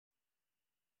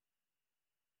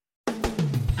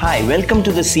Hi, welcome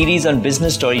to the series on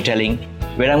business storytelling,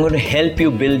 where I'm going to help you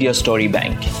build your story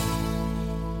bank.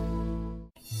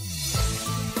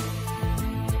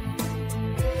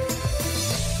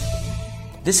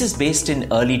 This is based in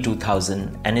early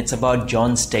 2000 and it's about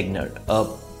John Stegner, a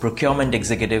procurement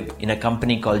executive in a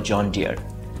company called John Deere,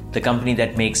 the company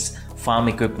that makes farm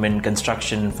equipment,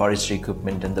 construction, forestry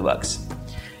equipment and the works.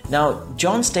 Now,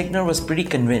 John Stegner was pretty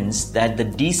convinced that the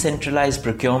decentralized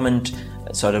procurement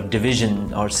sort of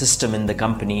division or system in the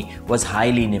company was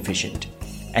highly inefficient.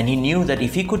 And he knew that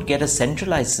if he could get a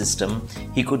centralized system,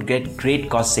 he could get great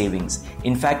cost savings.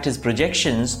 In fact, his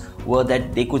projections were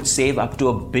that they could save up to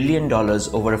 $1 billion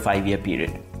over a 5-year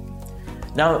period.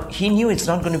 Now, he knew it's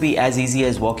not going to be as easy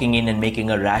as walking in and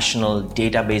making a rational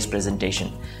database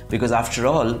presentation, because after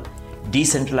all,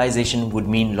 decentralization would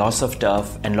mean loss of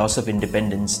turf and loss of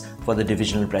independence for the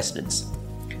divisional presidents.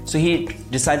 So he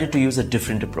decided to use a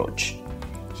different approach.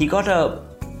 He got an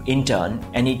intern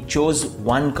and he chose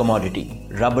one commodity,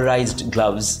 rubberized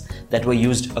gloves that were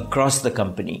used across the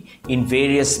company in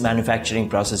various manufacturing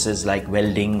processes like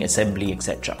welding, assembly,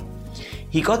 etc.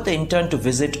 He got the intern to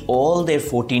visit all their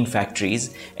 14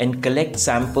 factories and collect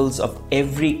samples of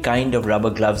every kind of rubber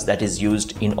gloves that is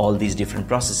used in all these different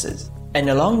processes. And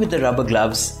along with the rubber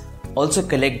gloves, also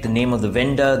collect the name of the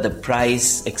vendor, the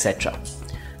price, etc.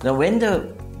 Now, when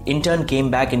the intern came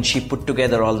back and she put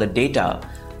together all the data,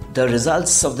 the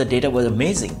results of the data were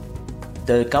amazing.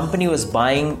 The company was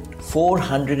buying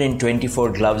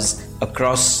 424 gloves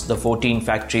across the 14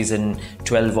 factories and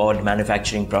 12 odd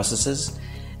manufacturing processes.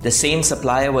 The same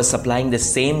supplier was supplying the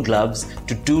same gloves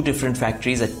to 2 different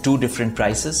factories at 2 different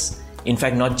prices. In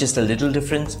fact, not just a little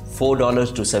difference,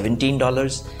 $4 to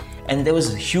 $17. And there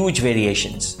was huge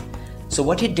variations. So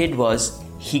what he did was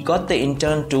he got the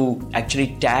intern to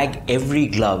actually tag every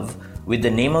glove with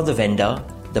the name of the vendor,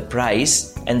 the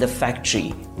price, and the factory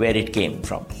where it came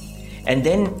from. And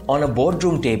then on a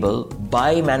boardroom table,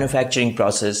 by manufacturing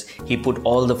process, he put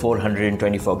all the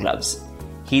 424 gloves.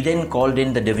 He then called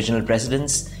in the divisional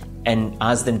presidents and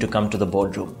asked them to come to the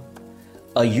boardroom.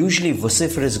 A usually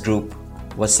vociferous group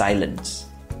was silent.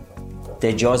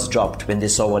 Their jaws dropped when they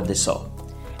saw what they saw.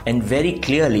 And very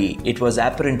clearly, it was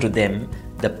apparent to them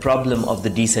the problem of the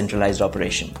decentralized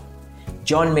operation.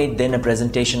 John made then a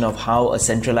presentation of how a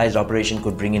centralized operation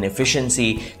could bring in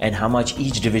efficiency and how much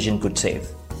each division could save.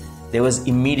 There was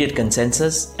immediate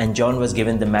consensus and John was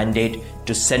given the mandate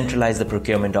to centralize the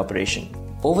procurement operation.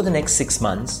 Over the next 6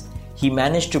 months, he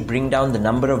managed to bring down the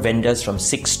number of vendors from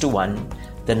 6 to 1,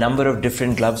 the number of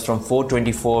different gloves from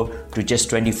 424 to just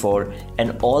 24,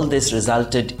 and all this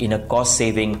resulted in a cost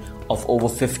saving of over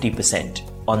 50%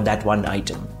 on that one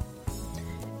item.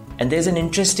 And there's an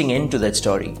interesting end to that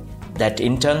story. That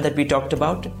intern that we talked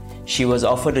about, she was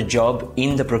offered a job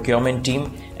in the procurement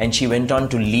team and she went on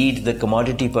to lead the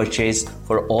commodity purchase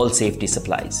for all safety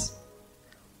supplies.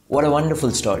 What a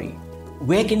wonderful story.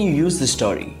 Where can you use this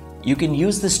story? You can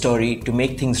use this story to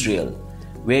make things real,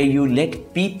 where you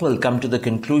let people come to the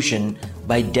conclusion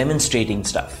by demonstrating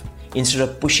stuff instead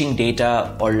of pushing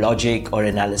data or logic or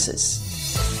analysis.